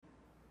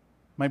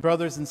My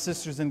brothers and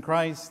sisters in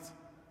Christ,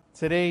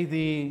 today,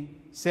 the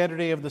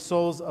Saturday of the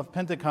Souls of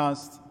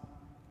Pentecost,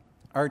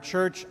 our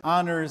church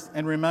honors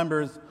and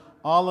remembers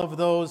all of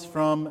those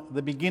from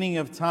the beginning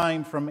of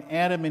time, from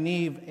Adam and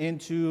Eve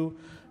into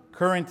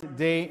current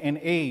day and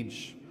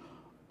age.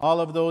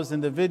 All of those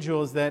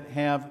individuals that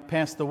have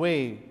passed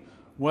away,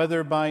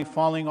 whether by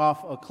falling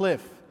off a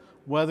cliff,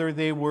 whether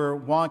they were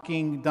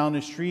walking down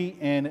a street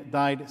and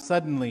died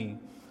suddenly,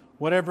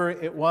 whatever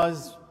it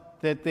was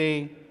that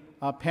they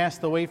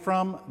passed away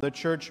from, the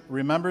church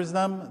remembers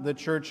them, the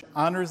church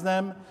honors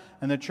them,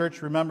 and the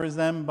church remembers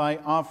them by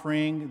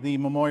offering the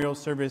memorial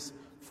service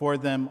for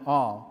them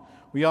all.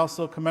 We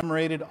also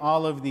commemorated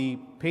all of the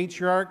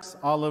patriarchs,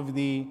 all of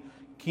the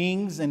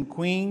kings and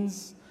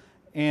queens,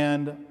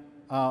 and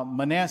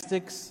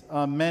monastics,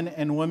 men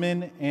and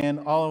women,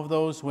 and all of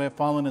those who have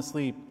fallen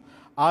asleep.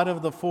 Out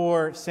of the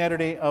 4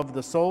 Saturday of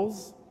the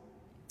Souls,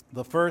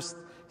 the first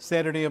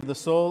Saturday of the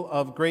Soul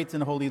of Great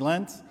and Holy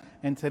Lent,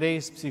 and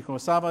today's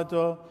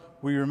Psychosabato,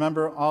 we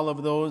remember all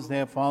of those that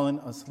have fallen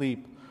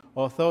asleep.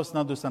 Othos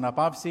na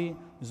dusanapapsi,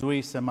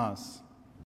 zui semas.